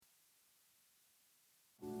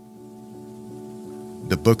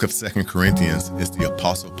The book of 2 Corinthians is the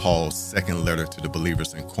Apostle Paul's second letter to the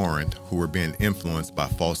believers in Corinth who were being influenced by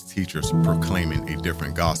false teachers proclaiming a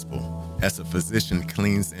different gospel. As a physician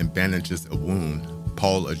cleans and bandages a wound,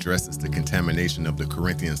 Paul addresses the contamination of the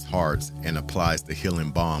Corinthians' hearts and applies the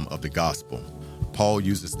healing balm of the gospel. Paul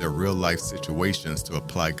uses their real-life situations to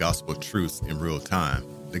apply gospel truths in real time.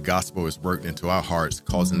 The gospel is worked into our hearts,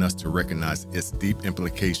 causing us to recognize its deep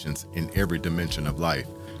implications in every dimension of life.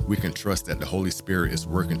 We can trust that the Holy Spirit is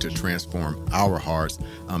working to transform our hearts,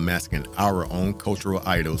 unmasking our own cultural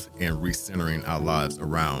idols, and recentering our lives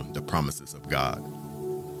around the promises of God.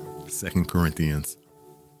 2 Corinthians.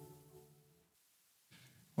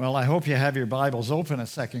 Well, I hope you have your Bibles open at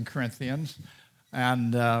 2 Corinthians,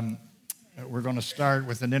 and we're going to start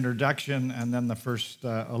with an introduction and then the first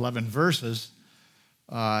 11 verses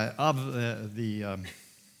of the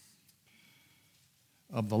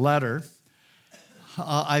letter.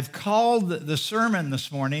 I've called the sermon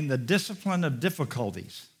this morning, The Discipline of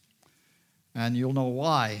Difficulties. And you'll know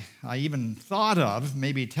why. I even thought of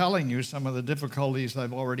maybe telling you some of the difficulties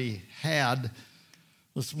I've already had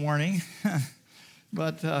this morning.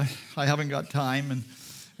 But I haven't got time, and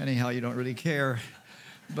anyhow, you don't really care.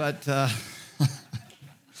 But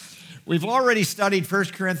we've already studied 1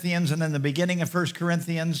 Corinthians, and in the beginning of 1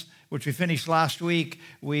 Corinthians, which we finished last week,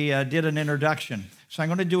 we did an introduction. So I'm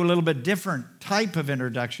going to do a little bit different type of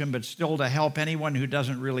introduction, but still to help anyone who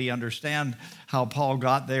doesn't really understand how Paul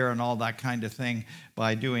got there and all that kind of thing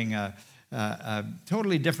by doing a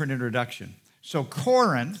totally different introduction. So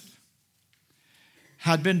Corinth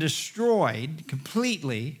had been destroyed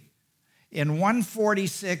completely in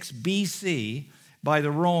 146 BC by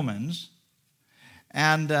the Romans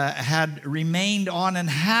and had remained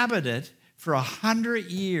uninhabited for 100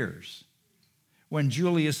 years when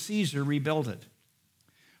Julius Caesar rebuilt it.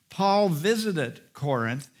 Paul visited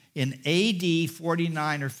Corinth in AD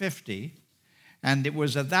 49 or 50, and it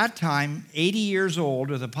was at that time 80 years old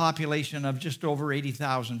with a population of just over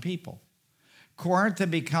 80,000 people. Corinth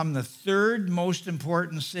had become the third most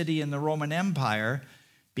important city in the Roman Empire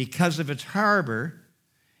because of its harbor.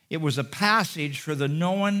 It was a passage for the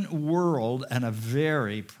known world and a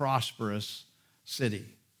very prosperous city.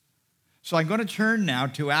 So I'm going to turn now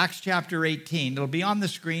to Acts chapter 18. It'll be on the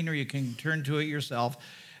screen, or you can turn to it yourself.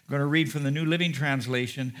 I'm going to read from the New Living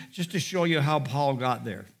Translation just to show you how Paul got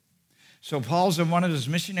there. So Paul's on one of his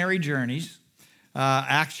missionary journeys.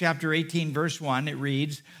 Acts chapter 18, verse 1, it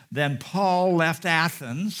reads, "Then Paul left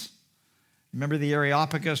Athens." Remember the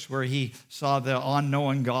Areopagus where he saw the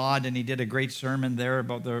unknown God, and he did a great sermon there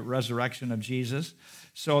about the resurrection of Jesus.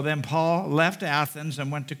 So then Paul left Athens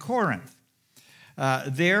and went to Corinth.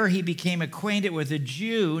 There he became acquainted with a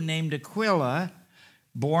Jew named Aquila,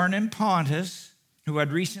 born in Pontus, who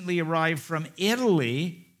had recently arrived from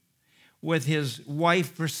Italy with his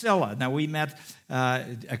wife Priscilla. Now, we met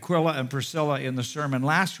Aquila and Priscilla in the sermon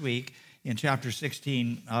last week in chapter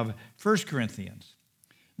 16 of 1 Corinthians.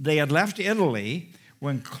 They had left Italy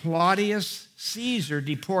when Claudius Caesar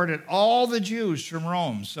deported all the Jews from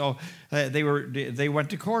Rome. So they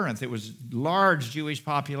went to Corinth. It was a large Jewish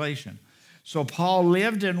population. So Paul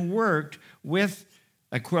lived and worked with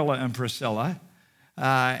Aquila and Priscilla,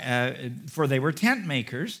 for they were tent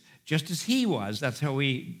makers, just as he was. That's how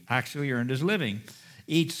he actually earned his living.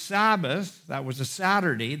 Each Sabbath, that was a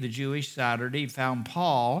Saturday, the Jewish Saturday, found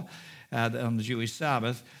Paul on the Jewish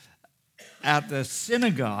Sabbath at the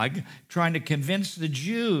synagogue trying to convince the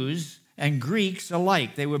Jews and Greeks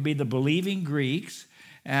alike. They would be the believing Greeks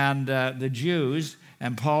and the Jews,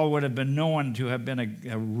 and Paul would have been known to have been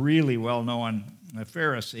a really well-known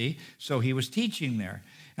Pharisee, so he was teaching there.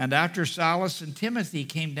 And after Silas and Timothy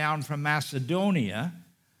came down from Macedonia,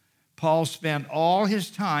 Paul spent all his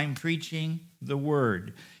time preaching the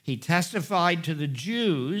word. He testified to the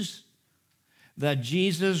Jews that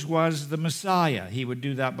Jesus was the Messiah. He would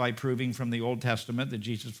do that by proving from the Old Testament that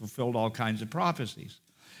Jesus fulfilled all kinds of prophecies.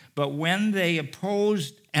 But when they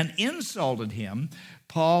opposed and insulted him,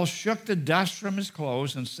 Paul shook the dust from his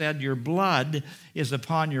clothes and said, "Your blood is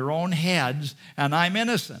upon your own heads, and I'm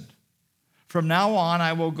innocent. From now on,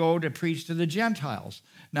 I will go to preach to the Gentiles."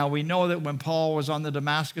 Now, we know that when Paul was on the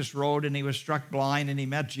Damascus Road and he was struck blind and he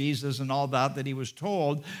met Jesus and all that he was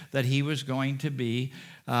told that he was going to be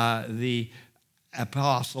the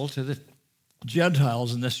apostle to the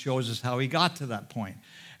Gentiles, and this shows us how he got to that point.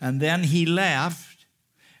 And then he left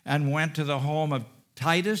and went to the home of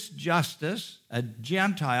Titus Justus, a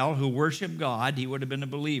Gentile who worshiped God. He would have been a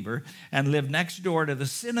believer, and lived next door to the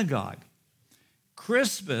synagogue.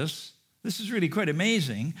 Crispus, this is really quite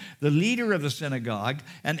amazing, the leader of the synagogue,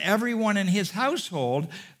 and everyone in his household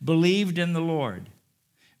believed in the Lord.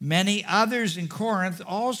 Many others in Corinth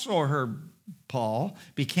also heard Paul,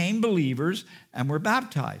 became believers, and were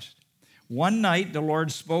baptized. One night, the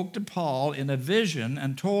Lord spoke to Paul in a vision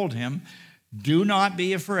and told him, "Do not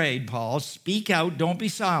be afraid, Paul. Speak out, don't be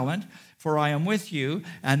silent, for I am with you,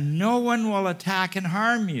 and no one will attack and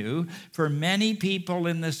harm you, for many people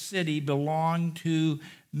in the city belong to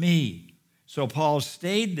me." So Paul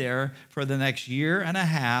stayed there for the next year and a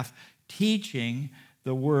half, teaching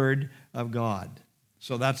the word of God.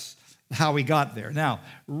 So that's how we got there. Now,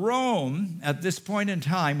 Rome at this point in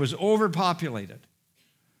time was overpopulated.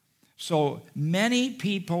 So many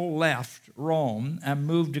people left Rome and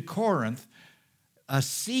moved to Corinth,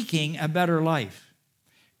 seeking a better life.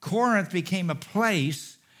 Corinth became a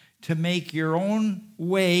place to make your own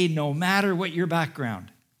way no matter what your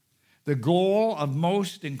background. The goal of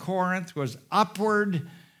most in Corinth was upward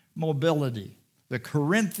mobility, the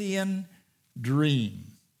Corinthian dream.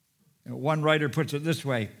 One writer puts it this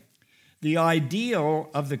way: the ideal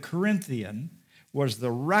of the Corinthian was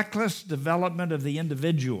the reckless development of the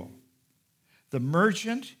individual, the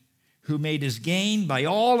merchant who made his gain by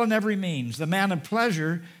all and every means, the man of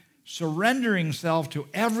pleasure surrendering himself to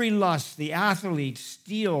every lust, the athlete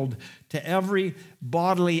steeled to every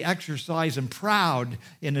bodily exercise and proud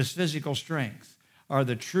in his physical strength, are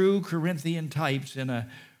the true Corinthian types. In a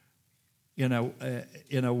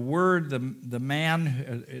word, the man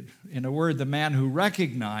who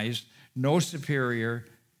recognized no superior,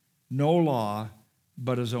 no law,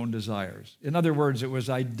 but his own desires. In other words, it was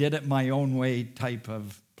I did it my own way type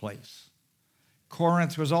of place.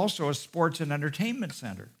 Corinth was also a sports and entertainment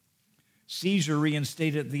center. Caesar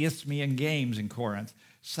reinstated the Isthmian Games in Corinth,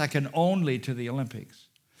 second only to the Olympics.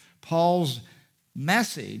 Paul's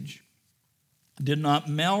message did not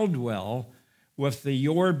meld well with the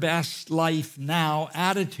your best life now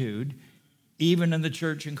attitude, even in the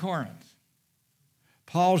church in Corinth.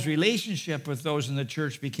 Paul's relationship with those in the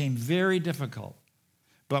church became very difficult.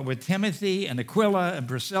 But with Timothy and Aquila and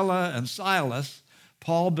Priscilla and Silas,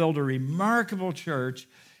 Paul built a remarkable church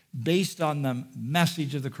based on the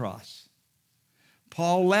message of the cross.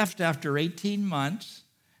 Paul left after 18 months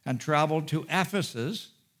and traveled to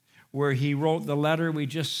Ephesus, where he wrote the letter we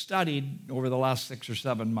just studied over the last 6 or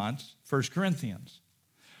 7 months, 1 Corinthians.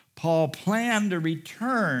 Paul planned to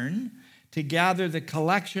return to gather the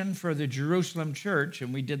collection for the Jerusalem church,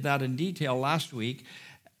 and we did that in detail last week,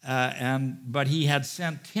 but he had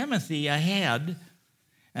sent Timothy ahead,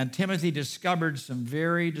 and Timothy discovered some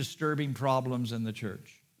very disturbing problems in the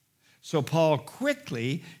church. So Paul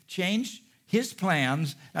quickly changed his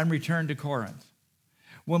plans and returned to Corinth.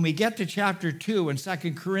 When we get to chapter 2 in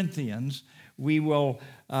 2 Corinthians, we will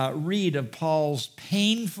read of Paul's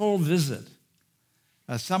painful visit.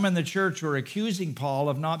 Some in the church were accusing Paul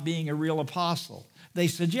of not being a real apostle. They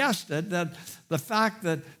suggested that the fact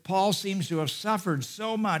that Paul seems to have suffered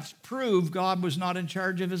so much proved God was not in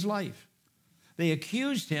charge of his life. They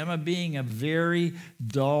accused him of being a very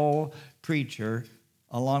dull preacher,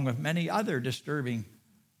 along with many other disturbing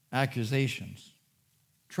accusations.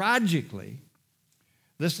 Tragically,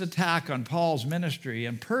 this attack on Paul's ministry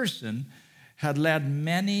and person had led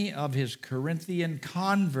many of his Corinthian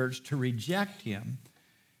converts to reject him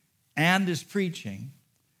and his preaching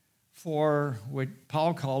for what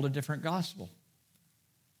Paul called a different gospel.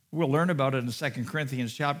 We'll learn about it in 2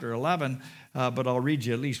 Corinthians chapter 11, but I'll read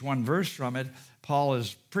you at least one verse from it. Paul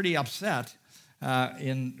is pretty upset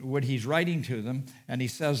in what he's writing to them, and he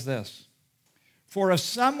says this: "For if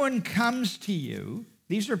someone comes to you,"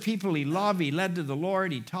 these are people he loved, he led to the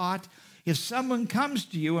Lord, he taught. "If someone comes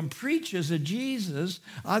to you and preaches a Jesus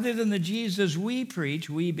other than the Jesus we preach,"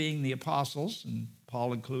 we being the apostles, and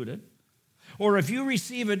Paul included, "or if you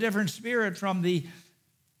receive a different spirit from the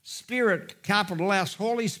Spirit, capital S,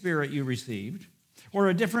 Holy Spirit you received, or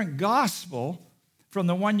a different gospel from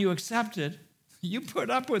the one you accepted, you put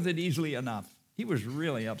up with it easily enough." He was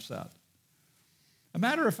really upset. A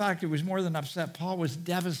matter of fact, it was more than upset. Paul was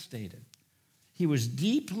devastated. He was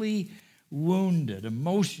deeply wounded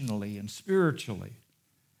emotionally and spiritually.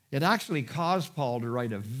 It actually caused Paul to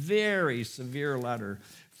write a very severe letter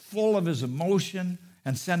full of his emotion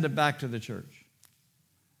and send it back to the church.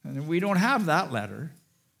 And we don't have that letter,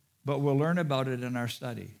 but we'll learn about it in our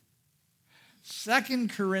study. 2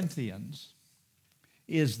 Corinthians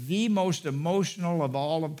is the most emotional of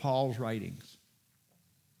all of Paul's writings.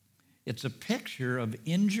 It's a picture of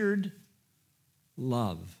injured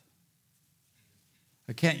love.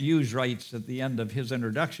 Kent Hughes writes at the end of his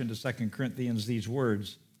introduction to 2 Corinthians these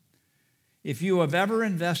words: "If you have ever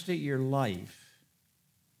invested your life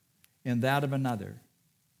in that of another,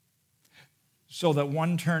 so that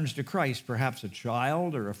one turns to Christ, perhaps a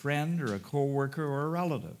child or a friend or a co-worker or a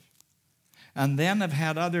relative, and then have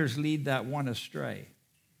had others lead that one astray.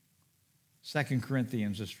 2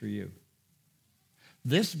 Corinthians is for you.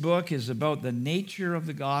 This book is about the nature of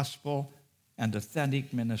the gospel and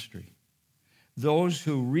authentic ministry. Those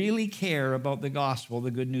who really care about the gospel,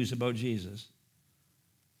 the good news about Jesus,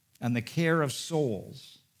 and the care of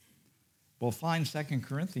souls will find 2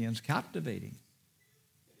 Corinthians captivating.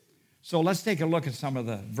 So let's take a look at some of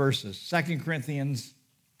the verses. 2 Corinthians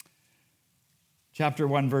chapter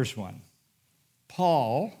 1, verse 1.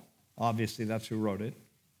 Paul, obviously that's who wrote it,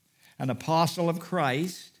 an apostle of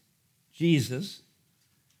Christ, Jesus,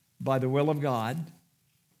 by the will of God,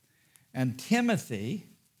 and Timothy,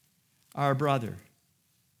 our brother,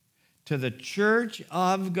 to the church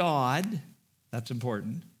of God, that's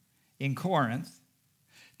important, in Corinth,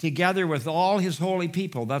 together with all his holy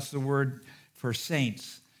people. That's the word for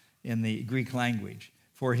saints in the Greek language,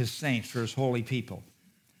 for his saints, for his holy people.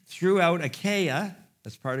 Throughout Achaia,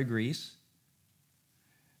 that's part of Greece,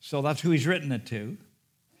 so that's who he's written it to.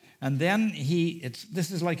 And then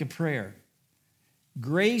this is like a prayer.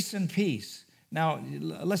 Grace and peace. Now,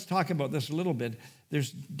 let's talk about this a little bit.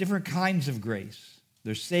 There's different kinds of grace.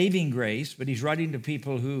 There's saving grace, but he's writing to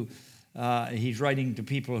people who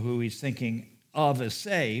he's thinking of as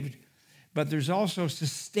saved. But there's also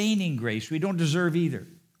sustaining grace. We don't deserve either.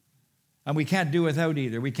 And we can't do without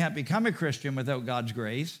either. We can't become a Christian without God's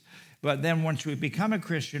grace. But then once we become a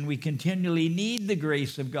Christian, we continually need the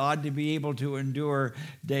grace of God to be able to endure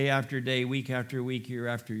day after day, week after week, year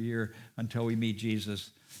after year, until we meet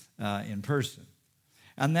Jesus in person.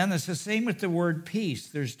 And then it's the same with the word peace.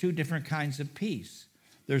 There's two different kinds of peace.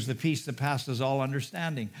 There's the peace that passes all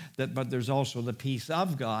understanding, but there's also the peace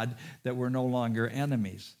of God, that we're no longer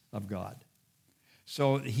enemies of God.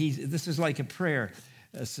 So this is like a prayer.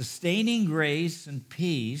 Sustaining grace and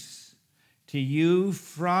peace to you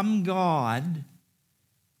from God,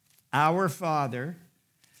 our Father,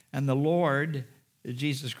 and the Lord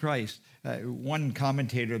Jesus Christ. One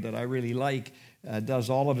commentator that I really like does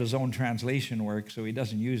all of his own translation work, so he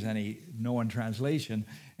doesn't use any known translation.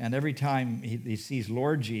 And every time he sees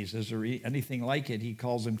Lord Jesus or anything like it, he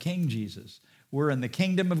calls him King Jesus. We're in the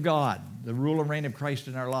kingdom of God, the rule and reign of Christ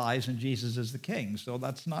in our lives, and Jesus is the king. So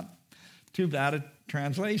that's not too bad a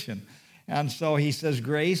translation. And so he says,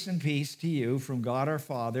 grace and peace to you from God our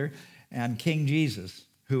Father and King Jesus,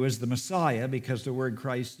 who is the Messiah, because the word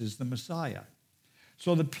Christ is the Messiah.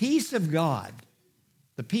 So the peace of God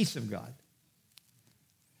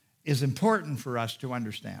is important for us to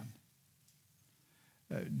understand.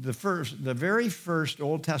 The very first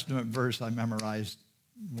Old Testament verse I memorized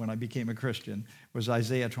when I became a Christian was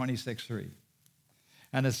Isaiah 26:3.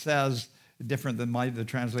 And it says, different than the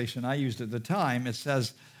translation I used at the time, it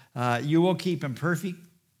says, you will keep in perfect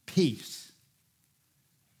peace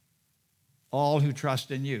all who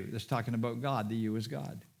trust in you. That's talking about God, the you is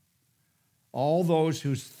God. All those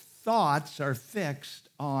whose thoughts are fixed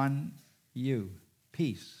on you.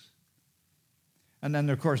 Peace. And then,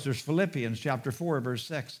 of course, there's Philippians chapter 4, verse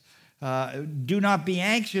 6. Do not be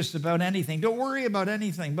anxious about anything. Don't worry about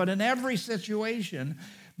anything. But in every situation,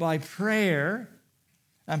 by prayer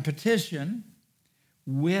and petition,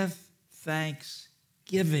 with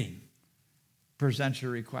thanksgiving, present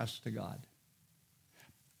your requests to God.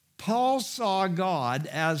 Paul saw God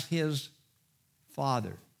as his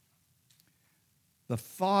Father. The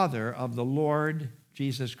Father of the Lord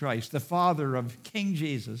Jesus Christ. The Father of King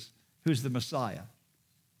Jesus, who's the Messiah.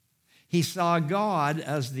 He saw God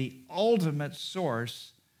as the ultimate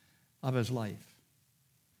source of his life.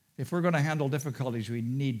 If we're going to handle difficulties, we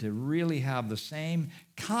need to really have the same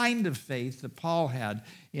kind of faith that Paul had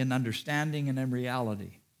in understanding and in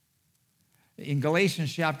reality. In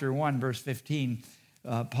Galatians chapter 1, verse 15,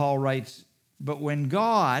 Paul writes, but when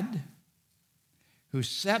God, who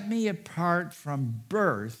set me apart from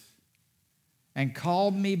birth and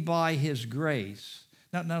called me by his grace.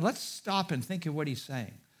 Now let's stop and think of what he's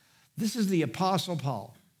saying. This is the Apostle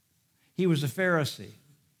Paul. He was a Pharisee.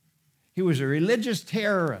 He was a religious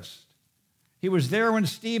terrorist. He was there when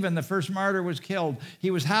Stephen, the first martyr, was killed.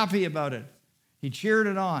 He was happy about it. He cheered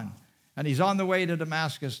it on. And he's on the way to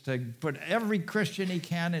Damascus to put every Christian he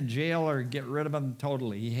can in jail or get rid of them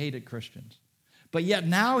totally. He hated Christians. But yet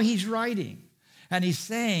now he's writing. And he's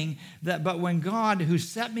saying that, but when God, who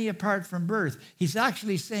set me apart from birth, he's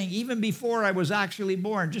actually saying, even before I was actually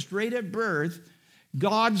born, just right at birth,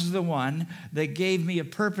 God's the one that gave me a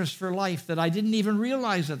purpose for life that I didn't even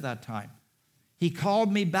realize at that time. He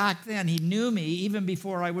called me back then. He knew me even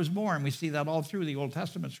before I was born. We see that all through the Old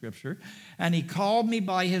Testament scripture. And he called me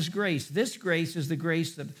by his grace. This grace is the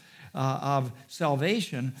grace of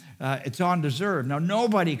salvation, it's undeserved. Now,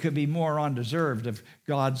 nobody could be more undeserved of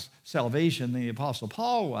God's salvation than the Apostle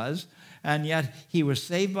Paul was, and yet he was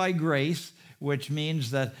saved by grace, which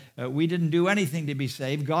means that we didn't do anything to be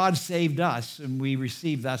saved. God saved us, and we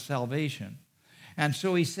received that salvation. And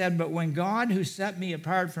so he said, but when God, who set me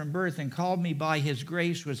apart from birth and called me by his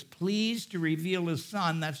grace, was pleased to reveal his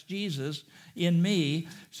Son, that's Jesus, in me,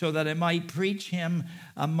 so that I might preach him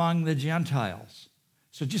among the Gentiles.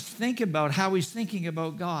 So just think about how he's thinking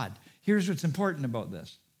about God. Here's what's important about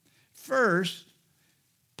this. First,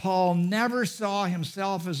 Paul never saw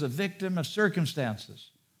himself as a victim of circumstances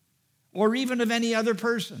or even of any other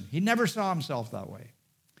person. He never saw himself that way.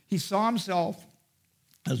 He saw himself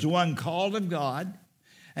as one called of God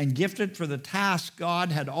and gifted for the task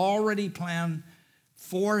God had already planned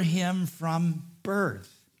for him from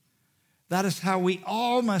birth. That is how we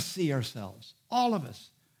all must see ourselves, all of us.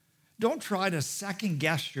 Don't try to second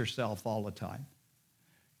guess yourself all the time.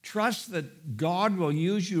 Trust that God will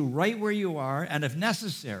use you right where you are, and if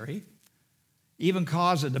necessary, even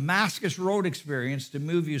cause a Damascus Road experience to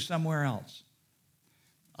move you somewhere else.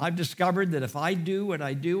 I've discovered that if I do what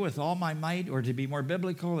I do with all my might, or to be more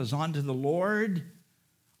biblical, is unto the Lord,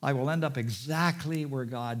 I will end up exactly where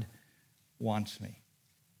God wants me.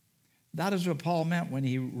 That is what Paul meant when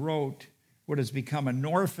he wrote what has become an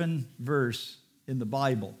orphan verse in the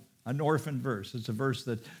Bible. An orphan verse. It's a verse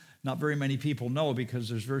that not very many people know because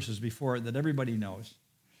there's verses before it that everybody knows.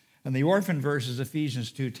 And the orphan verse is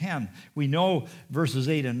Ephesians 2:10. We know verses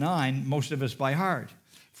 8 and 9, most of us by heart.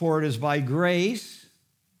 For it is by grace,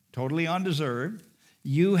 totally undeserved,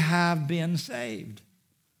 you have been saved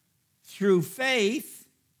through faith.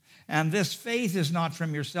 And this faith is not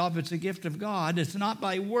from yourself, it's a gift of God. It's not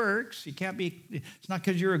by works. It's not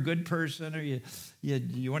because you're a good person or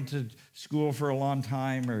you went to school for a long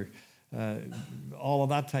time or all of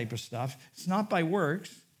that type of stuff. It's not by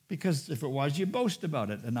works, because if it was, you boast about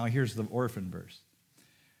it. And now here's the orphan verse.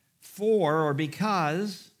 For, or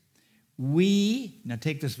because, we, now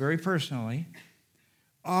take this very personally,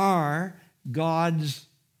 are God's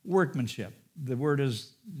workmanship. The word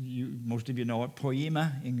is, most of you know it,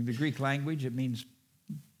 poema in the Greek language. It means,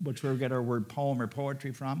 which we get our word poem or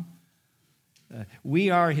poetry from.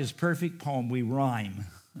 We are his perfect poem. We rhyme.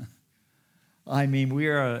 I mean, we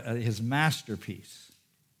are his masterpiece.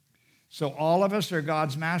 So all of us are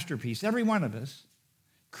God's masterpiece, every one of us,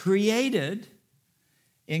 created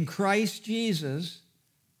in Christ Jesus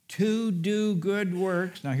to do good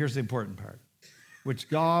works. Now here's the important part. Which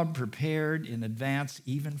God prepared in advance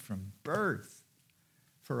even from birth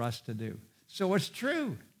for us to do. So it's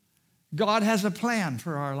true. God has a plan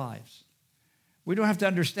for our lives. We don't have to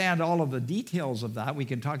understand all of the details of that. We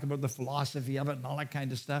can talk about the philosophy of it and all that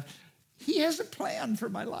kind of stuff. He has a plan for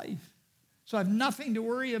my life. So I have nothing to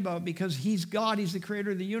worry about because he's God, he's the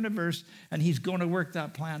creator of the universe, and he's going to work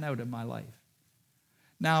that plan out in my life.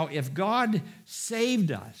 Now, if God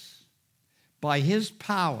saved us by his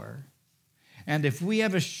power, and if we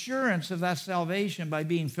have assurance of that salvation by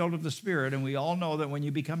being filled with the Spirit, and we all know that when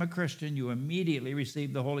you become a Christian, you immediately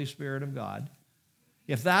receive the Holy Spirit of God.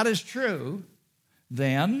 If that is true,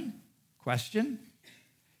 then, question,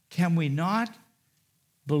 can we not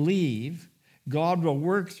believe God will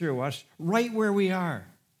work through us right where we are?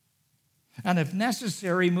 And if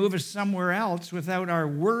necessary, move us somewhere else without our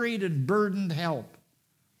worried and burdened help.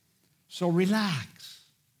 So relax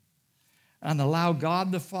and allow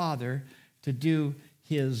God the Father to do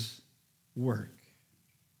his work.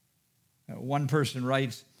 One person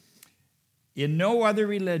writes, in no other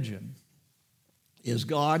religion is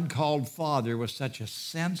God called Father with such a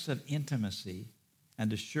sense of intimacy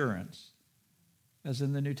and assurance as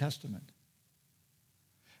in the New Testament.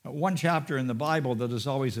 One chapter in the Bible that has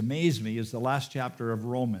always amazed me is the last chapter of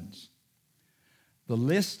Romans. The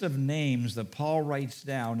list of names that Paul writes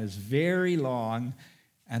down is very long,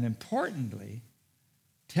 and importantly,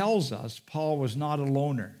 tells us Paul was not a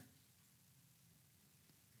loner.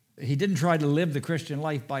 He didn't try to live the Christian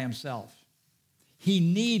life by himself. He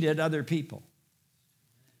needed other people.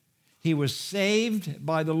 He was saved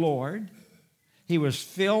by the Lord. He was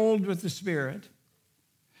filled with the Spirit.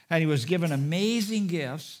 And he was given amazing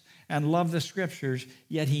gifts and loved the Scriptures,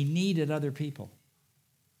 yet he needed other people.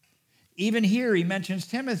 Even here he mentions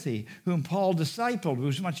Timothy, whom Paul discipled, who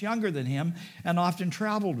was much younger than him and often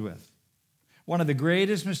traveled with. One of the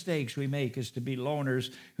greatest mistakes we make is to be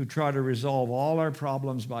loners who try to resolve all our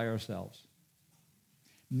problems by ourselves.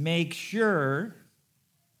 Make sure,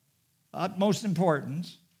 utmost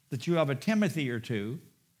importance, that you have a Timothy or two.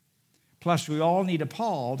 Plus, we all need a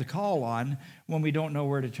Paul to call on when we don't know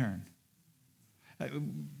where to turn.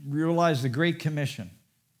 Realize the Great Commission.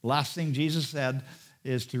 Last thing Jesus said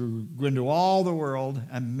is to go into all the world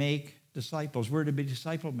and make disciples. We're to be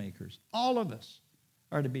disciple makers. All of us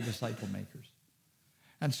are to be disciple makers.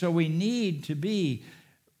 And so we need to be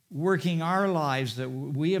working our lives that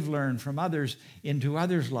we have learned from others into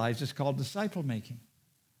others' lives. It's called disciple making.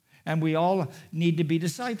 And we all need to be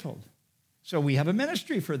discipled. So we have a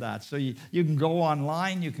ministry for that. So you can go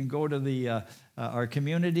online, you can go to our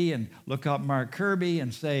community and look up Mark Kirby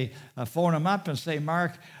and say, phone him up and say,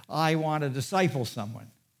 Mark, I want to disciple someone.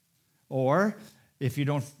 Or if you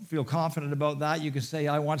don't feel confident about that, you can say,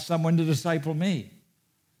 I want someone to disciple me.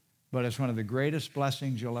 But it's one of the greatest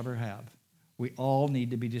blessings you'll ever have. We all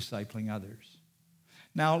need to be discipling others.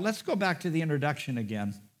 Now, let's go back to the introduction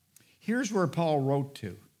again. Here's where Paul wrote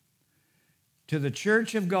to the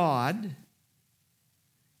church of God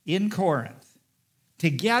in Corinth,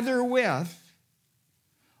 together with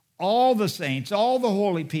all the saints, all the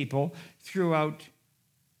holy people throughout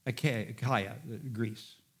Achaia,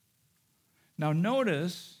 Greece. Now,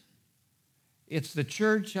 notice it's the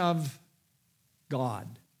church of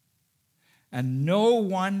God. And no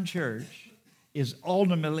one church is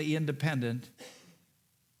ultimately independent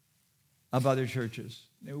of other churches.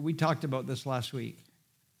 We talked about this last week.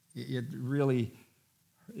 It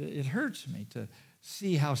hurts me to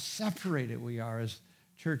see how separated we are as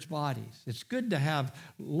church bodies. It's good to have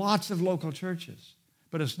lots of local churches,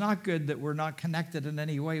 but it's not good that we're not connected in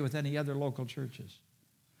any way with any other local churches.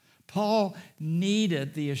 Paul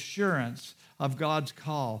needed the assurance of God's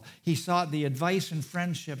call. He sought the advice and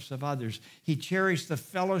friendships of others. He cherished the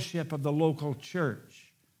fellowship of the local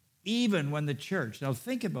church, even when the church, now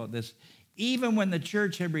think about this, even when the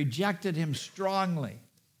church had rejected him strongly.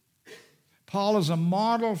 Paul is a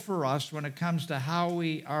model for us when it comes to how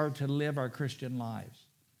we are to live our Christian lives.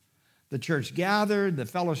 The church gathered, the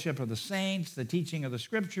fellowship of the saints, the teaching of the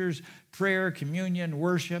scriptures, prayer, communion,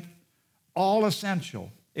 worship, all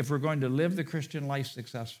essential if we're going to live the Christian life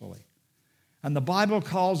successfully. And the Bible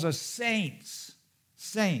calls us saints.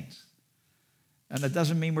 Saints. And that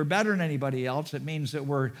doesn't mean we're better than anybody else. It means that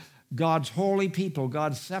we're God's holy people,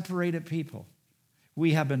 God's separated people.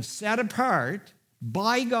 We have been set apart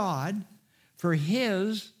by God for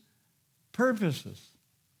his purposes.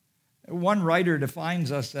 One writer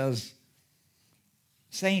defines us as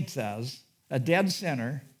saints as a dead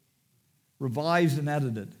sinner, revised and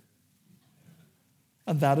edited.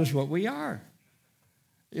 And that is what we are.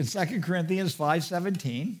 In 2 Corinthians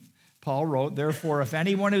 5:17, Paul wrote, therefore, if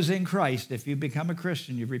anyone is in Christ, if you become a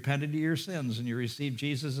Christian, you've repented of your sins and you receive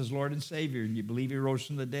Jesus as Lord and Savior and you believe he rose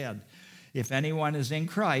from the dead, if anyone is in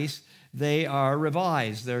Christ, they are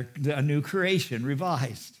revised. They're a new creation,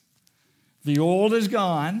 revised. The old is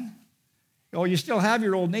gone. Oh, you still have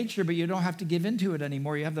your old nature, but you don't have to give into it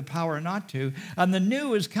anymore. You have the power not to. And the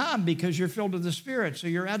new has come because you're filled with the Spirit, so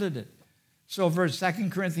you're edited. So verse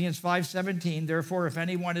 2 Corinthians 5:17, therefore, if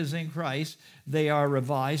anyone is in Christ, they are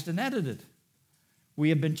revised and edited. We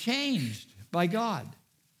have been changed by God.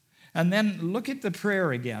 And then look at the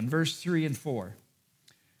prayer again, verse 3 and 4.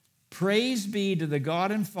 Praise be to the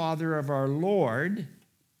God and Father of our Lord,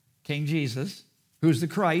 King Jesus, who's the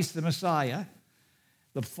Christ, the Messiah,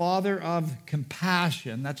 the Father of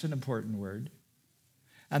compassion, that's an important word,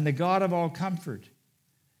 and the God of all comfort.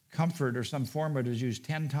 Comfort, or some form of it, is used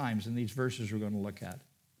 10 times in these verses we're going to look at.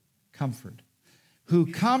 Comfort.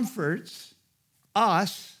 Who comforts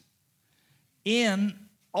us in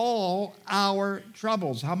all our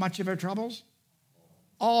troubles. How much of our troubles?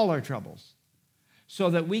 All our troubles. So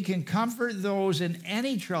that we can comfort those in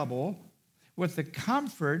any trouble with the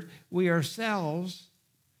comfort we ourselves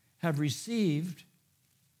have received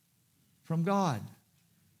from God.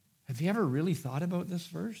 Have you ever really thought about this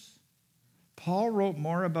verse? Paul wrote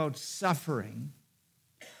more about suffering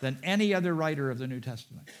than any other writer of the New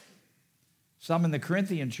Testament. Some in the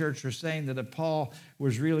Corinthian church are saying that if Paul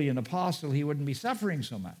was really an apostle, he wouldn't be suffering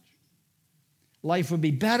so much. Life would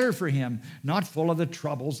be better for him, not full of the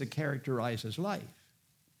troubles that characterize his life.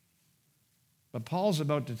 But Paul's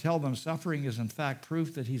about to tell them suffering is in fact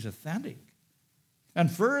proof that he's authentic.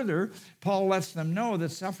 And further, Paul lets them know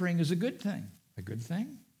that suffering is a good thing. A good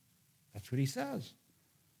thing? That's what he says.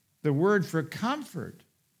 The word for comfort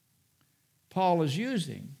Paul is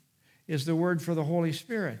using is the word for the Holy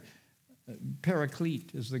Spirit.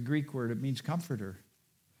 Paraclete is the Greek word. It means comforter.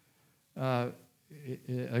 A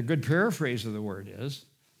good paraphrase of the word is,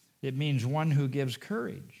 it means one who gives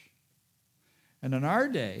courage. And in our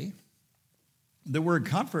day, the word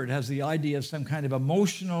comfort has the idea of some kind of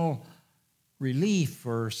emotional relief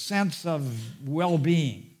or sense of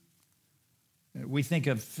well-being. We think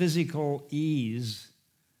of physical ease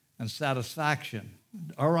and satisfaction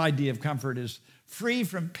Our idea of comfort is free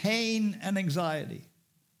from pain and anxiety.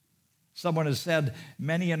 Someone has said,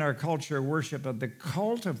 many in our culture worship at the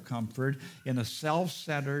cult of comfort in a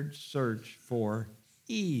self-centered search for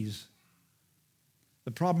ease.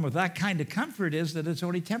 The problem with that kind of comfort is that it's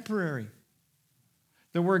only temporary.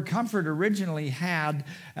 The word comfort originally had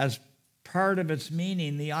as part of its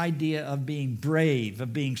meaning the idea of being brave,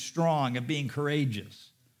 of being strong, of being courageous.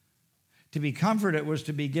 To be comforted was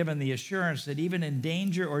to be given the assurance that even in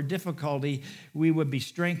danger or difficulty, we would be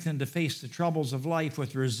strengthened to face the troubles of life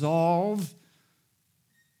with resolve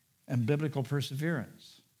and biblical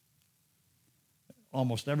perseverance.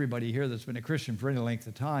 Almost everybody here that's been a Christian for any length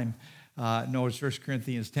of time knows 1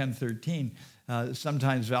 Corinthians 10:13.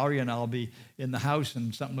 Sometimes Valerie and I'll be in the house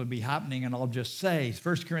and something will be happening and I'll just say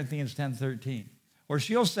 1 Corinthians 10:13. Or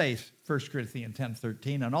she'll say 1 Corinthians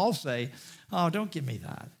 10:13 and I'll say, oh, don't give me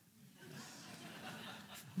that.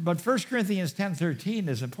 But 1 Corinthians 10:13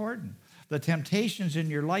 is important. The temptations in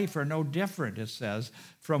your life are no different, it says,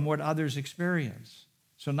 from what others experience.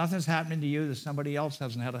 So nothing's happening to you that somebody else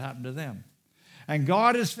hasn't had it happen to them. And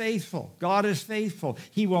God is faithful. God is faithful.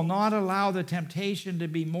 He will not allow the temptation to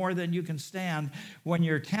be more than you can stand. When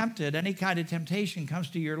you're tempted, any kind of temptation comes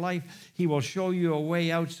to your life, He will show you a way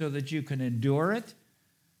out so that you can endure it,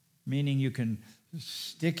 meaning you can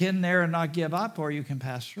stick in there and not give up, or you can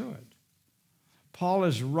pass through it. Paul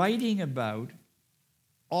is writing about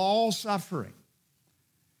all suffering,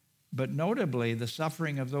 but notably the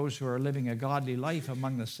suffering of those who are living a godly life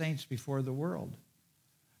among the saints before the world.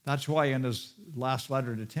 That's why in his last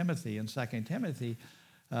letter to Timothy, in 2 Timothy,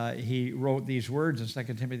 he wrote these words in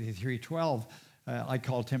 2 Timothy 3:12. I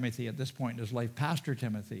call Timothy at this point in his life Pastor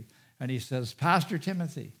Timothy. And he says, Pastor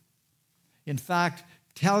Timothy, in fact,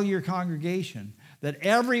 tell your congregation that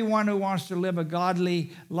everyone who wants to live a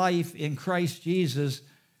godly life in Christ Jesus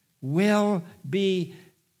will be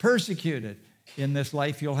persecuted. In this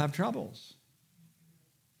life, you'll have troubles.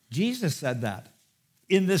 Jesus said that.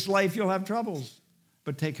 In this life, you'll have troubles.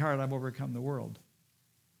 But take heart, I've overcome the world.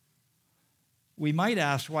 We might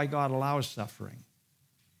ask why God allows suffering.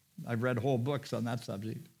 I've read whole books on that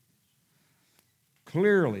subject.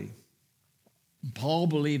 Clearly, Paul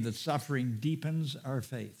believed that suffering deepens our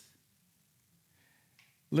faith.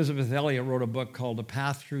 Elizabeth Elliot wrote a book called A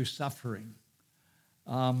Path Through Suffering.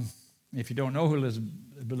 If you don't know who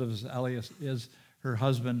Elizabeth Elliot is, her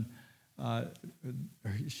husband,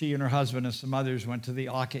 she and her husband and some others went to the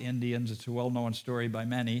Auca Indians. It's a well-known story by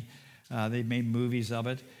many. They've made movies of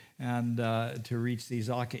it, and to reach these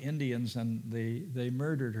Auca Indians, and they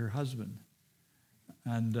murdered her husband.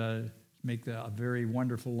 And make a very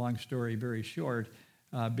wonderful long story very short,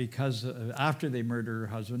 because after they murdered her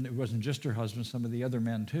husband, it wasn't just her husband, some of the other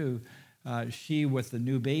men too, she, with the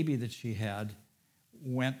new baby that she had,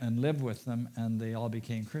 went and lived with them, and they all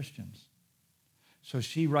became Christians. So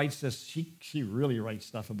she writes this, she really writes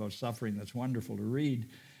stuff about suffering that's wonderful to read,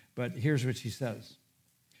 but here's what she says.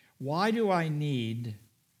 Why do I need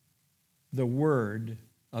the word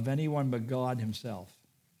of anyone but God Himself?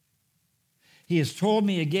 He has told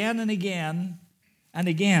me again and again and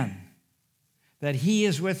again that He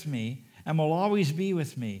is with me and will always be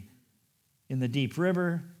with me in the deep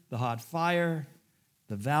river, the hot fire,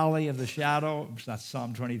 the valley of the shadow. That's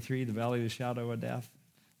Psalm 23, the valley of the shadow of death.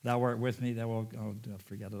 Thou art with me.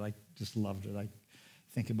 Forget it. I just loved it. I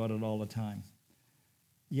think about it all the time.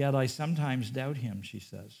 Yet I sometimes doubt Him, she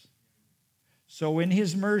says. So in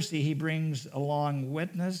His mercy, He brings along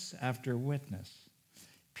witness after witness.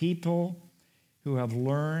 People who have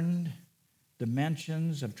learned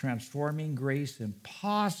dimensions of transforming grace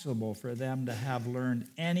impossible for them to have learned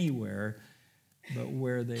anywhere but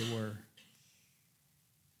where they were.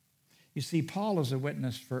 You see, Paul is a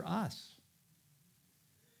witness for us.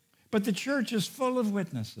 But the church is full of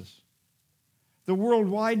witnesses. The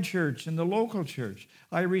worldwide church and the local church.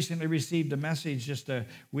 I recently received a message just a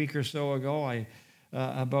week or so ago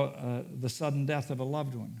about the sudden death of a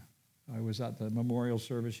loved one. I was at the memorial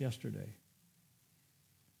service yesterday.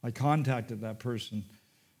 I contacted that person,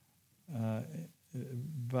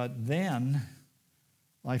 but then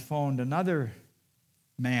I phoned another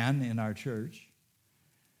man in our church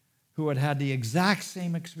who had had the exact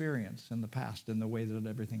same experience in the past in the way that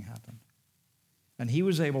everything happened. And he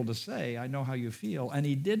was able to say, I know how you feel. And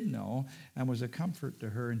he did know and was a comfort to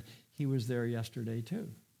her, and he was there yesterday too.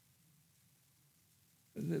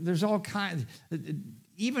 There's all kinds,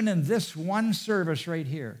 even in this one service right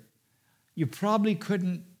here, you probably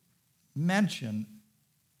couldn't mention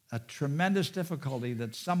a tremendous difficulty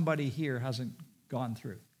that somebody here hasn't gone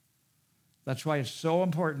through. That's why it's so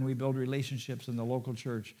important we build relationships in the local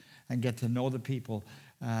church and get to know the people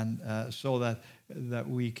and so that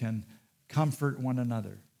we can comfort one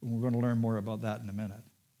another. And we're going to learn more about that in a minute.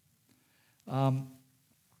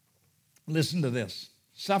 Listen to this.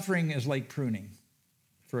 Suffering is like pruning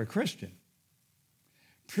for a Christian.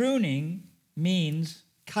 Pruning means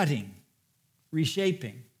cutting,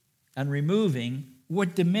 reshaping, and removing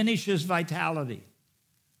what diminishes vitality.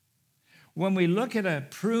 When we look at a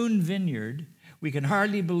pruned vineyard, we can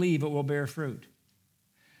hardly believe it will bear fruit.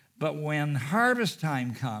 But when harvest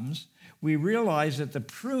time comes, we realize that the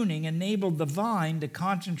pruning enabled the vine to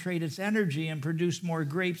concentrate its energy and produce more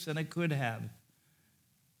grapes than it could have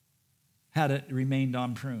had it remained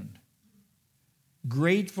unpruned.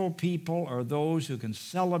 Grateful people are those who can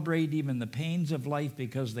celebrate even the pains of life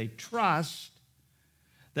because they trust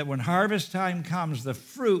that when harvest time comes, the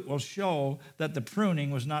fruit will show that the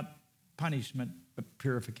pruning was not punishment, but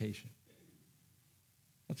purification.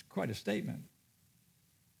 That's quite a statement.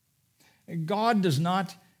 God does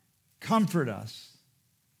not comfort us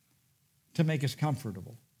to make us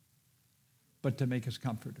comfortable, but to make us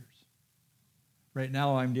comforters. Right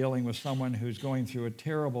now, I'm dealing with someone who's going through a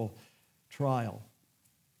terrible trial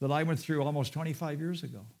that I went through almost 25 years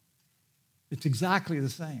ago. It's exactly the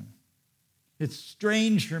same. It's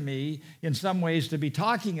strange for me in some ways to be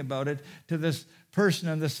talking about it to this person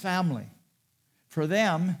and this family. For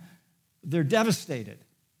them, they're devastated,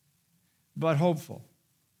 but hopeful.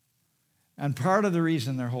 And part of the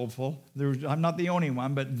reason they're hopeful, I'm not the only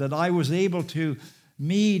one, but that I was able to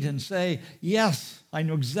meet and say, yes, I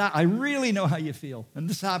really know how you feel. And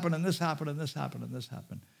this happened, and this happened, and this happened, and this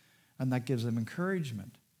happened. And that gives them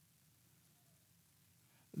encouragement.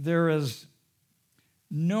 There is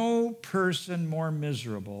no person more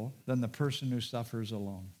miserable than the person who suffers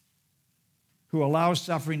alone, who allows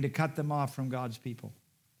suffering to cut them off from God's people.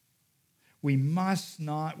 We must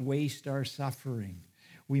not waste our suffering.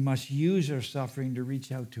 We must use our suffering to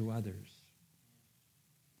reach out to others.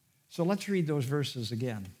 So let's read those verses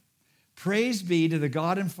again. Praise be to the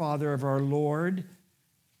God and Father of our Lord,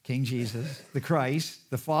 King Jesus, the Christ,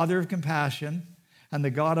 the Father of compassion, and the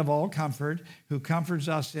God of all comfort, who comforts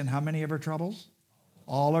us in how many of our troubles?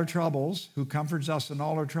 All our troubles, who comforts us in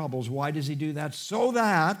all our troubles. Why does he do that? So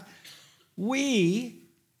that we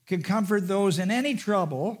can comfort those in any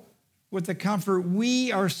trouble with the comfort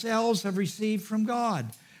we ourselves have received from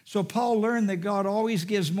God. So Paul learned that God always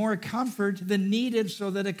gives more comfort than needed so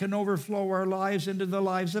that it can overflow our lives into the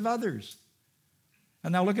lives of others.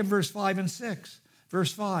 And now look at verse 5 and 6.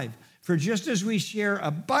 Verse 5, for just as we share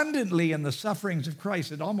abundantly in the sufferings of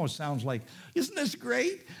Christ, it almost sounds like, isn't this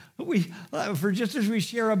great? For just as we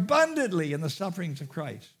share abundantly in the sufferings of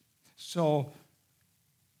Christ, so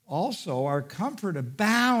also our comfort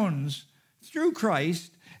abounds through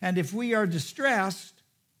Christ. And if we are distressed,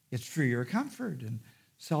 it's for your comfort and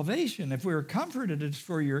salvation. If we are comforted, it's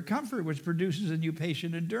for your comfort, which produces in you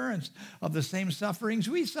patient endurance of the same sufferings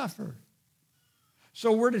we suffer.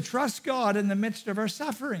 So we're to trust God in the midst of our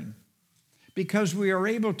suffering because we are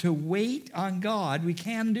able to wait on God. We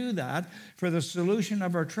can do that for the solution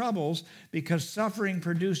of our troubles because suffering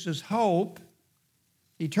produces hope,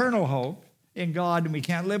 eternal hope in God, and we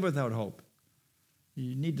can't live without hope.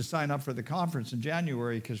 You need to sign up for the conference in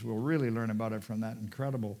January because we'll really learn about it from that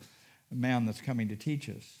incredible man that's coming to teach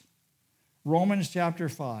us. Romans chapter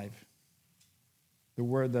 5,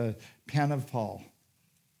 the pen of Paul,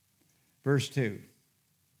 verse 2.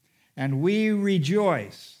 And we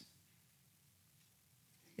rejoice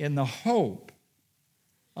in the hope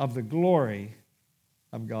of the glory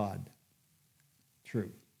of God.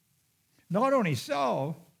 True. Not only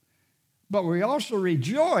so, but we also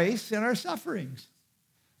rejoice in our sufferings.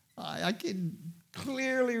 I can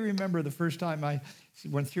clearly remember the first time I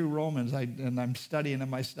went through Romans, and I'm studying in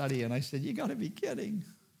my study, and I said, you got to be kidding.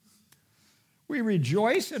 We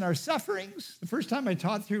rejoice in our sufferings. The first time I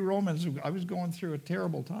taught through Romans, I was going through a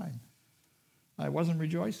terrible time. I wasn't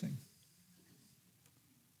rejoicing.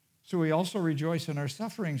 So we also rejoice in our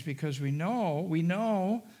sufferings because we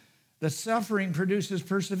know that suffering produces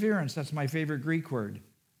perseverance. That's my favorite Greek word.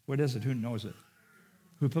 What is it? Who knows it?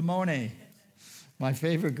 Hupomone. My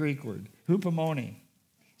favorite Greek word. Hupomone.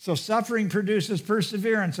 So suffering produces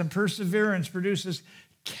perseverance, and perseverance produces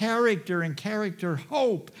character, and character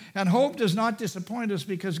hope. And hope does not disappoint us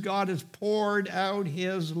because God has poured out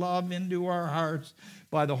his love into our hearts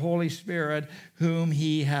by the Holy Spirit whom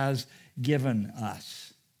he has given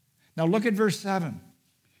us. Now look at verse 7.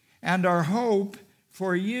 And our hope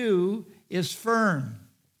for you is firm.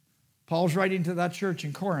 Paul's writing to that church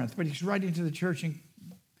in Corinth, but he's writing to the church in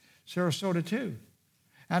Sarasota too.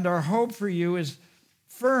 And our hope for you is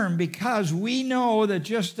firm because we know that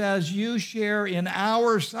just as you share in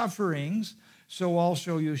our sufferings, so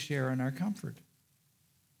also you share in our comfort.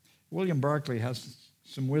 William Barclay has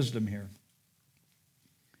some wisdom here.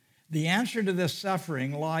 The answer to this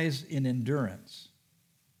suffering lies in endurance.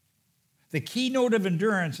 The keynote of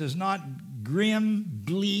endurance is not grim,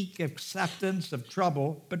 bleak acceptance of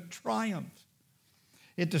trouble, but triumph.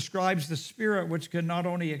 It describes the spirit which can not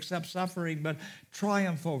only accept suffering, but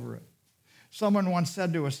triumph over it. Someone once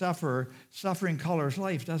said to a sufferer, suffering colors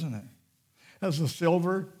life, doesn't it? As the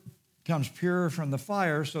silver comes purer from the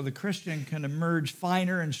fire, so the Christian can emerge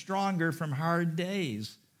finer and stronger from hard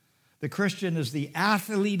days. The Christian is the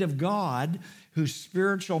athlete of God whose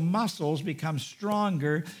spiritual muscles become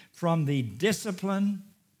stronger from the discipline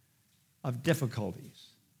of difficulties.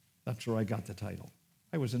 That's where I got the title.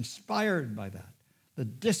 I was inspired by that. The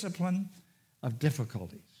discipline of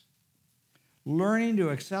difficulties. Learning to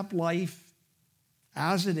accept life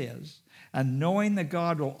as it is and knowing that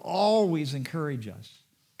God will always encourage us,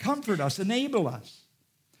 comfort us, enable us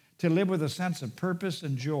to live with a sense of purpose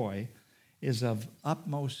and joy is of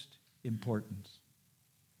utmost importance.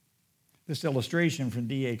 This illustration from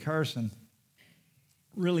D.A. Carson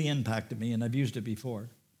really impacted me, and I've used it before.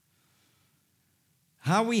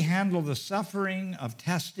 How we handle the suffering of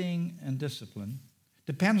testing and discipline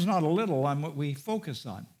depends not a little on what we focus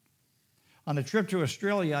on. On a trip to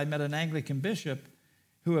Australia, I met an Anglican bishop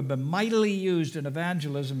who had been mightily used in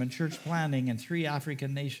evangelism and church planting in 3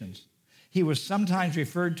 African nations. He was sometimes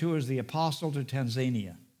referred to as the apostle to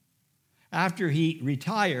Tanzania. After he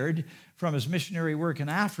retired from his missionary work in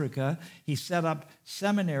Africa, he set up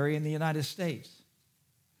seminary in the United States.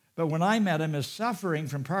 But when I met him, his suffering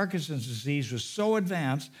from Parkinson's disease was so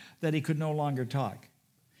advanced that he could no longer talk.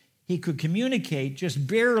 He could communicate just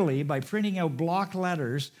barely by printing out block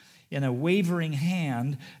letters in a wavering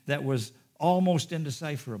hand that was almost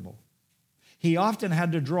indecipherable. He often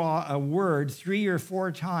had to draw a word 3 or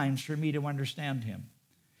 4 times for me to understand him.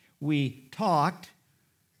 We talked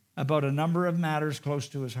about a number of matters close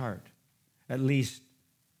to his heart. At least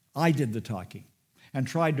I did the talking and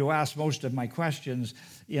tried to ask most of my questions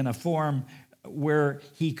in a form where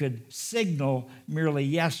he could signal merely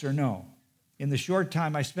yes or no. In the short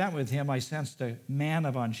time I spent with him, I sensed a man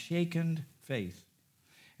of unshaken faith.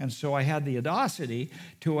 And so I had the audacity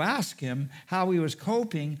to ask him how he was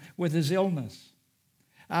coping with his illness.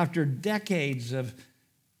 After decades of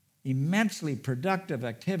immensely productive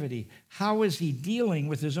activity, how is he dealing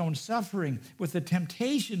with his own suffering, with the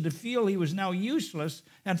temptation to feel he was now useless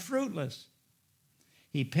and fruitless?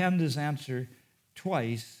 He penned his answer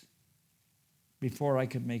twice before I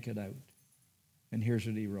could make it out. And here's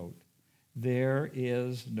what he wrote. There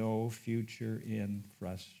is no future in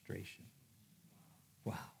frustration.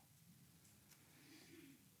 Wow.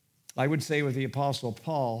 I would say with the Apostle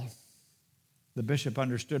Paul, the bishop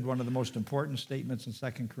understood one of the most important statements in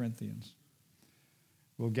 2 Corinthians.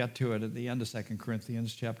 We'll get to it at the end of 2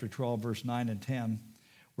 Corinthians, chapter 12, verse 9 and 10,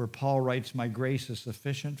 where Paul writes, my grace is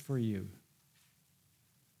sufficient for you,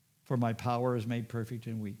 for my power is made perfect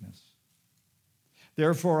in weakness.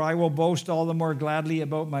 Therefore, I will boast all the more gladly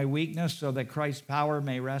about my weakness, so that Christ's power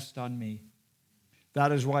may rest on me.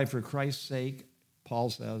 That is why, for Christ's sake, Paul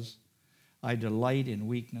says, I delight in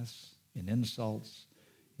weakness, in insults,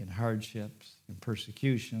 in hardships, in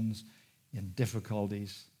persecutions, in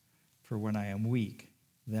difficulties. For when I am weak,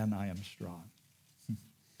 then I am strong.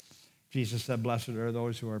 Jesus said, blessed are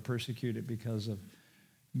those who are persecuted because of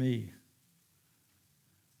me.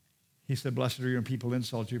 He said, blessed are you when people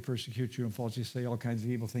insult you, persecute you, and falsely say all kinds of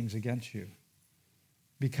evil things against you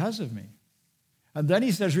because of me. And then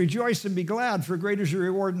he says, rejoice and be glad, for great is your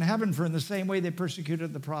reward in heaven, for in the same way they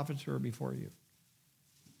persecuted the prophets who were before you.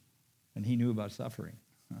 And he knew about suffering.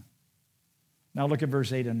 Now look at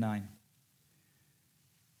verse 8 and 9.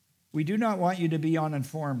 We do not want you to be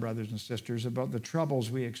uninformed, brothers and sisters, about the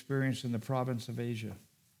troubles we experienced in the province of Asia.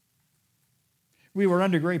 We were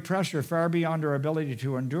under great pressure, far beyond our ability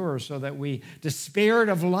to endure, so that we despaired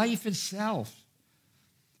of life itself.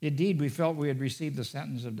 Indeed, we felt we had received the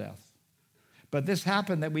sentence of death. But this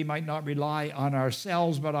happened that we might not rely on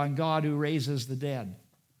ourselves, but on God who raises the dead.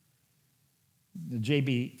 The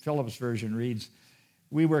J.B. Phillips version reads,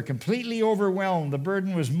 we were completely overwhelmed. The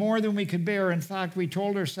burden was more than we could bear. In fact, we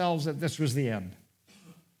told ourselves that this was the end.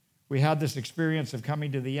 We had this experience of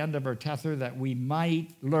coming to the end of our tether, that we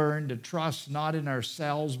might learn to trust not in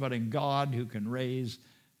ourselves, but in God who can raise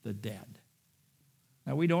the dead.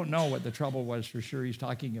 Now, we don't know what the trouble was for sure he's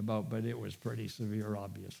talking about, but it was pretty severe,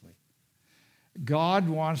 obviously. God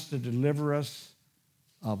wants to deliver us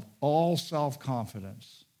of all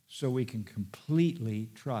self-confidence so we can completely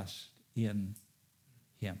trust in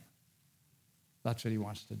him. That's what he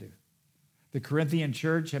wants to do. The Corinthian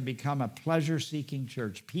church had become a pleasure-seeking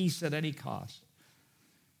church, peace at any cost.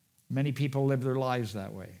 Many people live their lives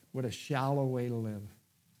that way. What a shallow way to live.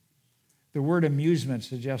 The word amusement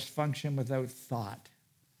suggests function without thought,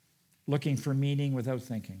 looking for meaning without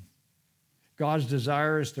thinking. God's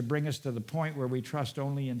desire is to bring us to the point where we trust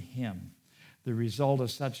only in Him. The result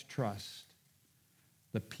of such trust,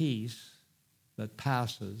 the peace that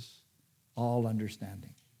passes all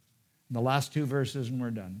understanding. In the last two verses, and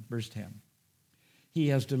we're done. Verse 10. He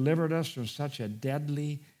has delivered us from such a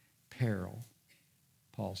deadly peril,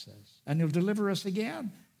 Paul says, and He'll deliver us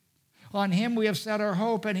again. On Him we have set our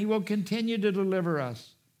hope, and He will continue to deliver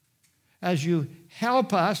us. As you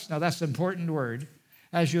help us, now that's an important word,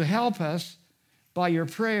 as you help us by your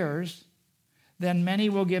prayers, then many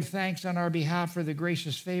will give thanks on our behalf for the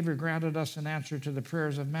gracious favor granted us in answer to the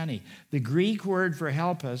prayers of many. The Greek word for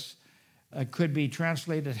help us could be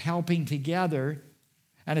translated helping together,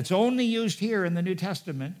 and it's only used here in the New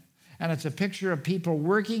Testament, and it's a picture of people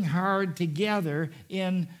working hard together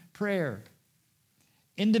in prayer.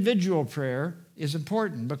 Individual prayer is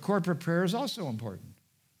important, but corporate prayer is also important.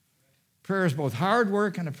 Prayer is both hard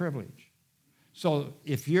work and a privilege. So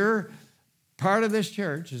if you're part of this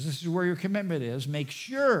church, as this is where your commitment is, make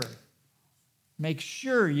sure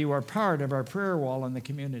you are part of our prayer wall in the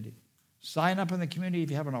community. Sign up in the community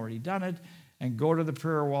if you haven't already done it, and go to the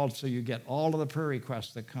prayer wall so you get all of the prayer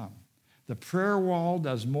requests that come. The prayer wall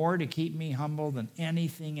does more to keep me humble than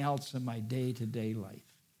anything else in my day-to-day life.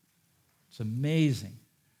 It's amazing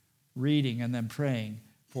reading and then praying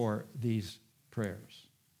for these prayers.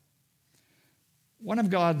 One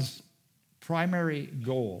of God's primary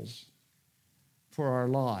goals for our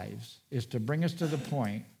lives is to bring us to the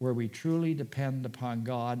point where we truly depend upon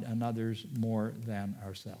God and others more than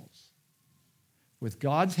ourselves. With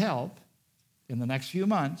God's help, in the next few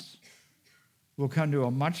months, we'll come to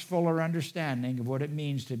a much fuller understanding of what it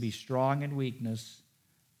means to be strong in weakness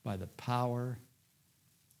by the power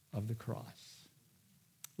of the cross.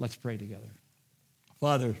 Let's pray together.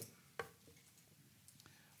 Father,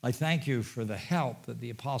 I thank you for the help that the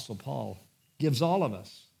Apostle Paul gives all of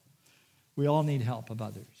us. We all need help of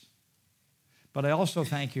others. But I also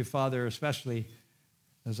thank you, Father, especially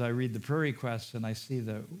as I read the prayer requests and I see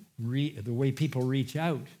the way people reach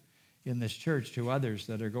out in this church to others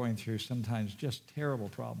that are going through sometimes just terrible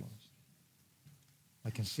problems. I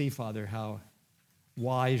can see, Father, how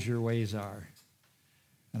wise your ways are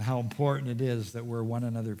and how important it is that we're one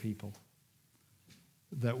another people,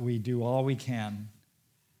 that we do all we can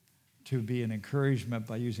to be an encouragement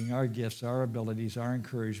by using our gifts, our abilities, our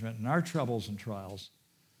encouragement, and our troubles and trials,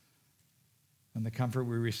 and the comfort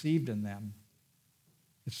we received in them.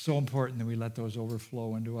 It's so important that we let those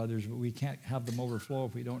overflow into others, but we can't have them overflow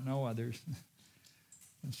if we don't know others.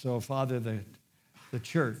 And so, Father, the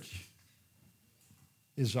church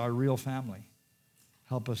is our real family.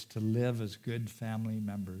 Help us to live as good family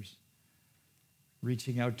members,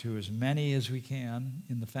 reaching out to as many as we can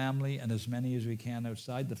in the family and as many as we can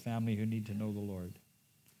outside the family who need to know the Lord.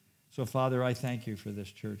 So, Father, I thank you for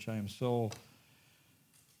this church. I am so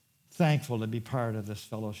thankful to be part of this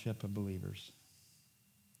fellowship of believers.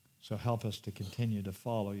 So help us to continue to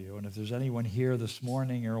follow you. And if there's anyone here this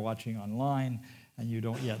morning or watching online and you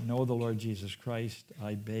don't yet know the Lord Jesus Christ,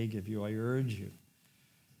 I beg of you, I urge you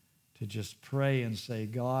to just pray and say,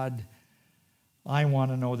 God, I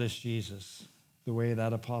want to know this Jesus the way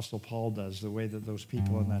that Apostle Paul does, the way that those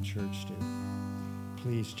people in that church do.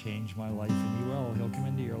 Please change my life, and He will. He'll come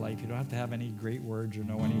into your life. You don't have to have any great words or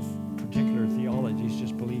know any particular theologies.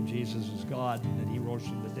 Just believe Jesus is God and that He rose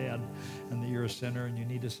from the dead and that you're a sinner and you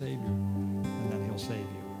need a Savior, and then He'll save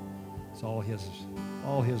you. It's all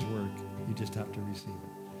His work. You just have to receive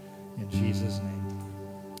it. In Jesus' name.